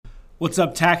What's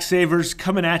up, tax savers?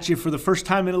 Coming at you for the first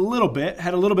time in a little bit.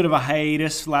 Had a little bit of a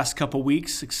hiatus last couple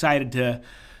weeks. Excited to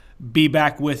be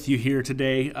back with you here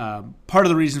today. Part of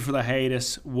the reason for the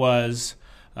hiatus was,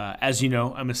 as you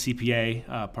know, I'm a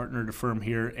CPA, partner at a firm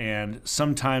here, and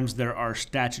sometimes there are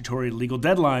statutory legal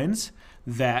deadlines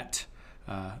that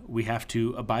we have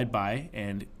to abide by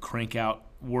and crank out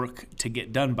work to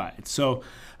get done by it. So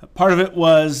part of it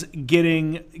was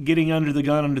getting under the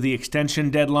gun under the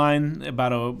extension deadline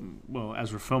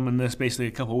as we're filming this, basically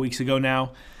a couple of weeks ago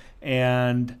now,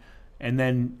 and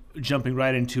then jumping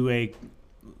right into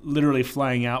literally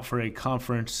flying out for a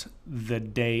conference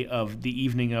the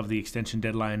evening of the extension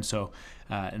deadline. So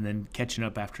and then catching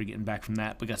up after getting back from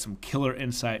that. We got some killer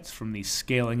insights from the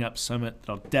Scaling Up Summit that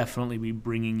I'll definitely be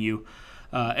bringing you.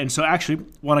 And so actually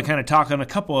want to kind of talk on a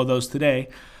couple of those today.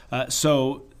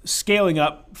 So Scaling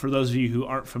Up, for those of you who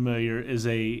aren't familiar, is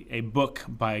a book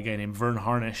by a guy named Verne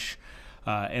Harnish.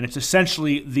 And it's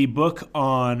essentially the book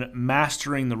on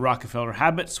mastering the Rockefeller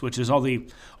habits, which is all the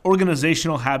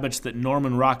organizational habits that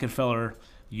Norman Rockefeller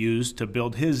used to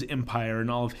build his empire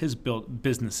and all of his built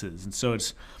businesses. And so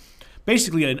it's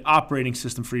basically an operating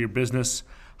system for your business.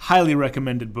 Highly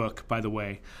recommended book, by the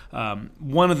way.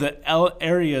 One of the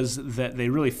areas that they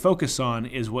really focus on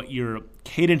is what your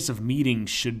cadence of meetings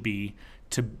should be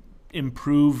to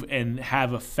improve and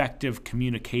have effective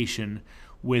communication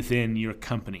within your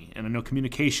company. And I know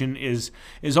communication is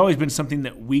always been something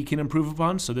that we can improve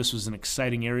upon, so this was an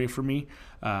exciting area for me.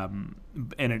 And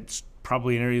it's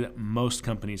probably an area that most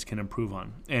companies can improve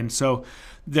on. And so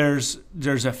there's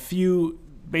a few,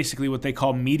 basically what they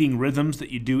call meeting rhythms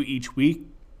that you do each week.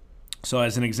 So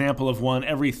as an example of one,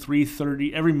 every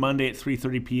Monday at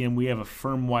 3:30 p.m., we have a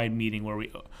firm-wide meeting where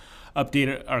we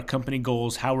update our company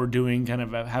goals, how we're doing, kind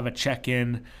of have a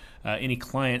check-in, any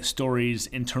client stories,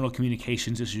 internal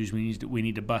communications issues we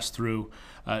need to bust through.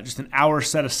 Just an hour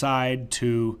set aside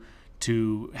to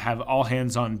have all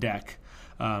hands on deck.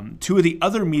 Two of the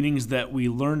other meetings that we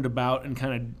learned about and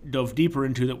kind of dove deeper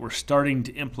into that we're starting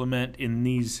to implement in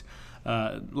these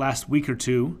last week or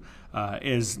two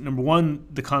is, number one,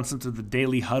 the concept of the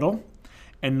daily huddle,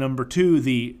 and number two,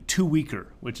 the 2-weeker,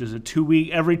 which is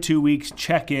every 2 weeks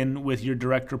check-in with your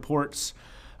direct reports,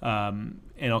 and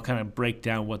I'll kind of break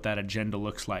down what that agenda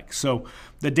looks like. So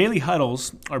the daily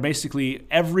huddles are basically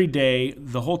every day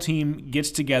the whole team gets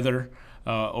together,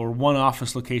 or one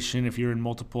office location if you're in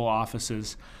multiple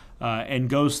offices, and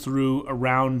goes through a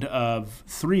round of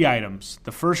 3 items.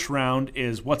 The first round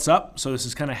is what's up. So this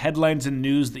is kind of headlines and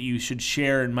news that you should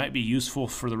share and might be useful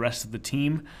for the rest of the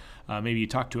team. Maybe you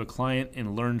talk to a client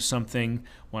and learn something,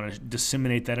 want to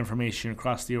disseminate that information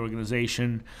across the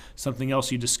organization. Something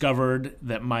else you discovered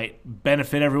that might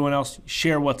benefit everyone else,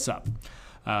 share what's up.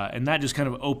 And that just kind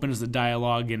of opens the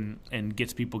dialogue and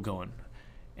gets people going.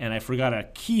 And I forgot a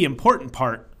key important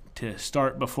part to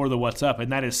start before the what's up,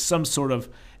 and that is some sort of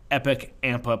epic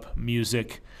amp-up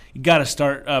music. You got to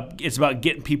start up. It's about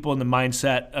getting people in the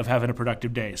mindset of having a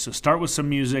productive day. So start with some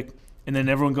music, and then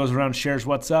everyone goes around and shares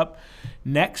what's up.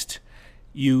 Next,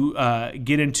 you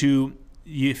get into,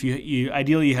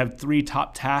 ideally you have 3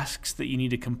 top tasks that you need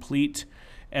to complete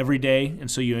every day,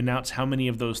 and so you announce how many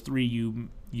of those 3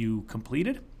 you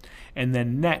completed. And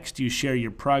then next, you share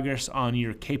your progress on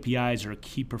your KPIs or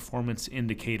key performance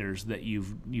indicators that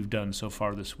you've done so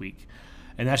far this week.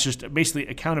 And that's just basically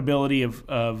accountability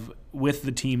of with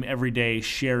the team every day,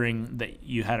 sharing that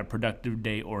you had a productive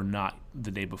day or not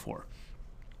the day before.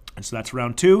 And so that's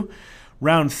round 2.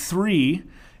 Round 3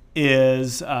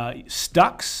 is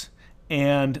stucks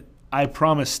and I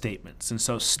promise statements. And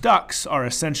so stucks are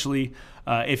essentially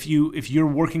if you're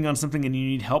working on something and you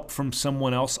need help from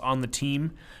someone else on the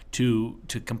team to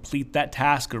complete that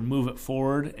task or move it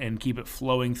forward and keep it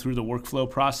flowing through the workflow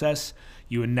process,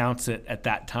 you announce it at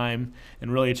that time.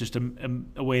 And really it's just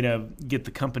a way to get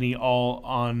the company all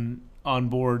on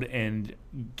board and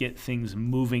get things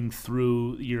moving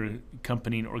through your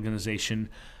company and organization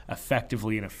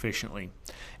effectively and efficiently.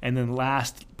 And then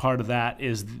last part of that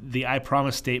is the I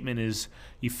promise statement is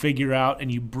you figure out and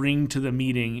you bring to the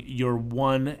meeting your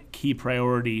one key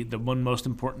priority, the one most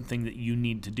important thing that you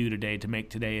need to do today to make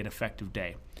today an effective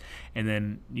day. And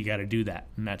then you got to do that,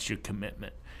 and that's your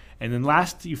commitment. And then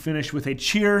last, you finish with a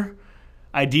cheer,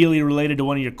 ideally related to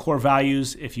one of your core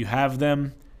values if you have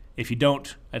them. If you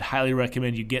don't, I'd highly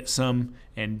recommend you get some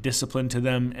and discipline to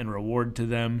them and reward to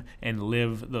them and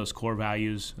live those core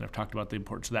values. And I've talked about the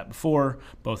importance of that before,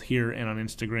 both here and on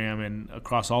Instagram and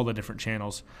across all the different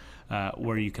channels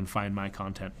where you can find my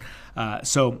content.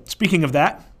 So speaking of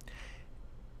that,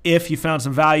 if you found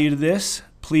some value to this,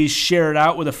 please share it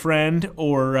out with a friend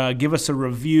or give us a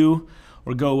review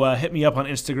or go hit me up on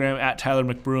Instagram at Tyler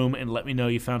McBroom and let me know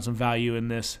you found some value in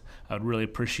this. I would really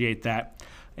appreciate that.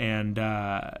 And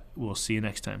we'll see you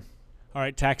next time. All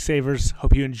right, tax savers,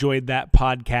 hope you enjoyed that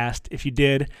podcast. If you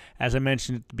did, as I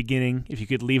mentioned at the beginning, if you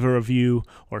could leave a review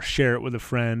or share it with a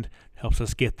friend, helps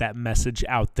us get that message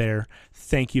out there.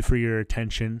 Thank you for your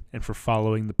attention and for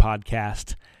following the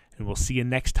podcast. And we'll see you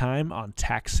next time on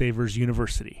Tax Savers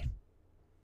University.